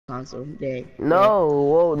console. Dang. No,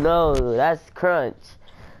 whoa, no, that's Crunch.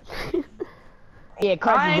 Yeah,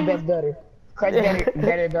 Crunch is the best builder. Crunch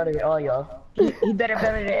better builder than all y'all. He better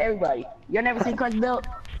builder than everybody. You never seen Crunch build?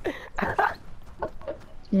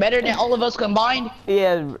 Better than all of us combined?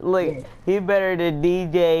 Yeah, look, he better than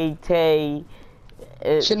DJ, Tay.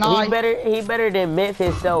 He better than Myth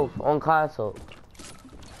himself on console.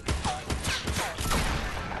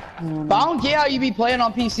 But I don't get how you be playing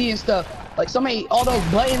on PC and stuff. Like somebody, all those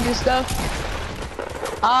buttons and stuff.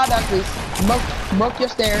 Ah, that's please. Broke your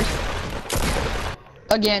stairs.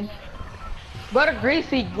 Again. Brother,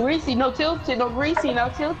 greasy, no tilted, no greasy, no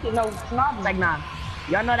tilted, no snobs. Like, nah.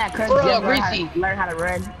 Y'all know that Crunch just learned how to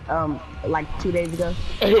run, like 2 days ago?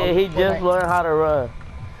 Yeah, he just learned how to run.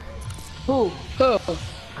 Who?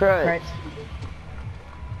 Crunch.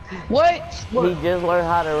 What? He just learned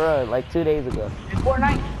how to run like 2 days ago. In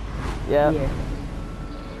Fortnite? Yeah.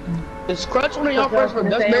 Is Crunch one of y'all friends from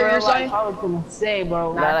Dustberry or something? I was gonna say,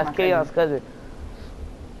 bro. Nah, that's Chaos' cousin.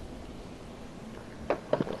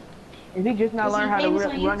 Is he just not learn how to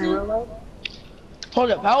run in real life?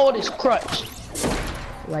 Hold up, how old is Crunch?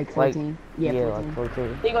 Like 14. Yeah, 14. Like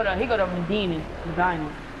 14. He go to Medina.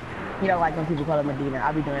 He don't like when people call him Medina.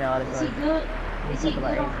 I be doing it all the time. Is he good? Is he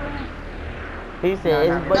good on Fortnite? He said,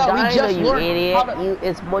 it's Medina, you idiot.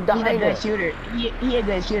 It's Medina. He's a good shooter. He a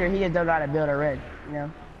good shooter. He just don't know how to build a red, you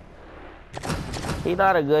know? He's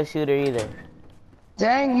not a good shooter either.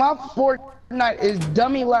 Dang, my Fortnite is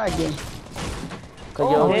dummy lagging. Cause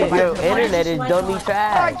your internet is dummy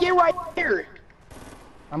trash. Alright, get right here.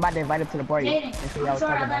 I'm about to invite him to the party. Jaden, I'm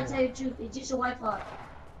sorry, I'm about to tell you the truth. It's just a Wi-Fi.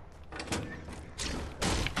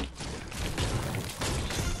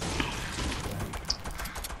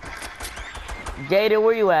 Jaden,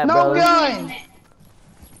 where you at, no bro? Gun.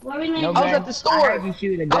 What are we No I was at the store. I was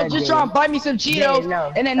just trying to buy me some Cheetos,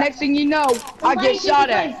 and then next thing you know, I get shot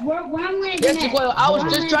at. Where I'm landing Yes, at. well, I was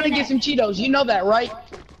just trying to get some Cheetos. You know that, right?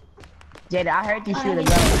 Jada, I heard you shoot a gun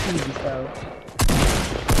with TV, so.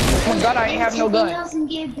 Oh God, I ain't have no gun. And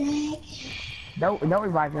get back. Don't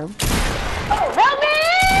revive him. Oh, help me!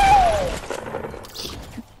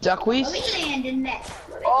 Jacquees? Where we landing at?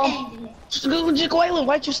 Jaqueline,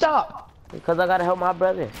 why'd you stop? Because I gotta help my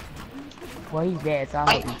brother. Well, he's dead, so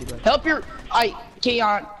I'll help you. Help your...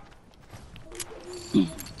 Keon.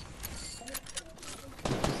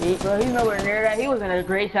 See, bro, he's nowhere near that. He was in a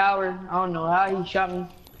great tower. I don't know how he shot me.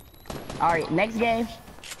 Alright, next game.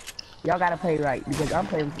 Y'all gotta play right, because I'm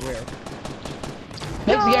playing for real.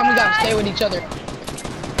 Next game, we gotta stay with each other.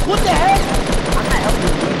 What the heck? I'm not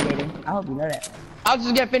helping you, Jaden. I hope you know that. I'll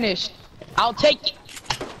just get finished. I'll take it.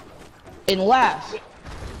 And laugh.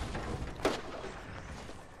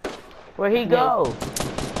 Where'd he go?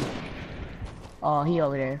 Oh, he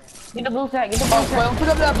over there. Get the blue tag, get the blue Oh, tag. well, pick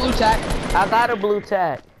up that blue tack. I got a blue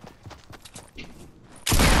tag. You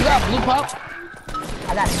got blue pump?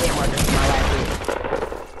 I got a hit marker for my last hit.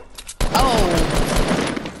 Oh.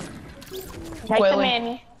 Take the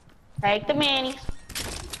manny. Take the manny.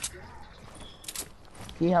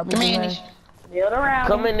 Can you help me? Manny. Build around.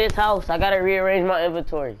 Come in this house. I gotta rearrange my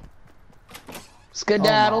inventory.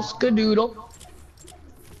 Skedaddle, skadoodle.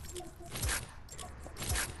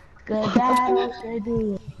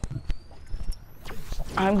 Skedaddle.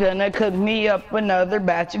 I'm gonna cook me up another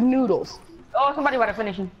batch of noodles. Oh, somebody wanna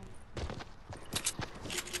finish him.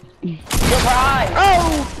 Surprise!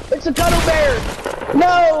 Oh! It's a cuddle bear!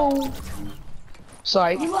 No!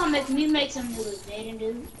 Sorry. You wanna make me make some noodles, Jaden,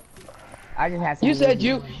 dude? I just had some.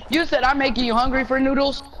 You said I'm making you hungry for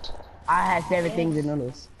noodles? I had 7 things of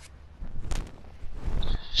noodles.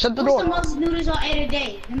 Shut the What's door. the most noodles I ate a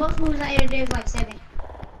day? The most noodles I ate a day is like 7.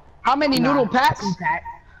 How many noodle packs?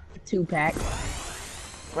 2 packs.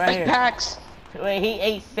 Right 8 here. packs. Wait, he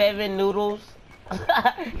ate 7 noodles?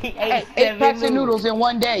 He ate 8 packs of noodles in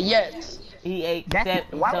one day, yes. He ate That's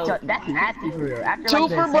 7. that's nasty for real. After 2 like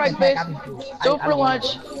the for second pack, breakfast, 2 for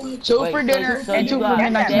lunch, 2 for dinner, so and you 2 for got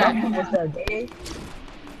midnight snack. snack.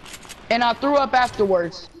 And I threw up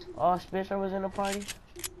afterwards. Oh, Spencer was in the party?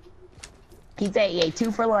 He said he ate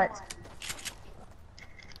 2 for lunch.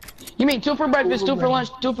 You mean 2 for breakfast, 2 for lunch,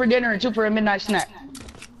 2 for dinner, and 2 for a midnight snack.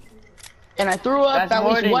 And I threw up That's at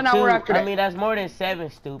more least than 1 hour 2. after that. I mean, that's more than 7,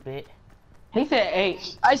 stupid. He said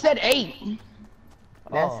 8. I said 8.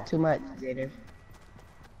 That's too much, Jaden.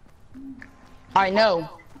 I know.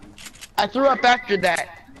 I threw up after that.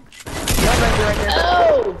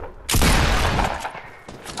 Oh!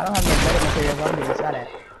 I don't have no better materials. I'm getting shot at.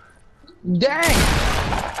 Dang!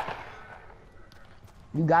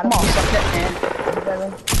 You got him? Come on, suck that, man.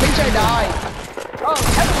 Bitch, I died. Oh,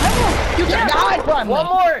 help him, help him! You just died from me. One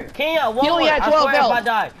more. Kenya, one more. He only had 12 I swear health. if I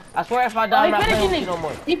die. I swear if I die, I'm not playing with you no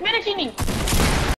more. He's finishing me.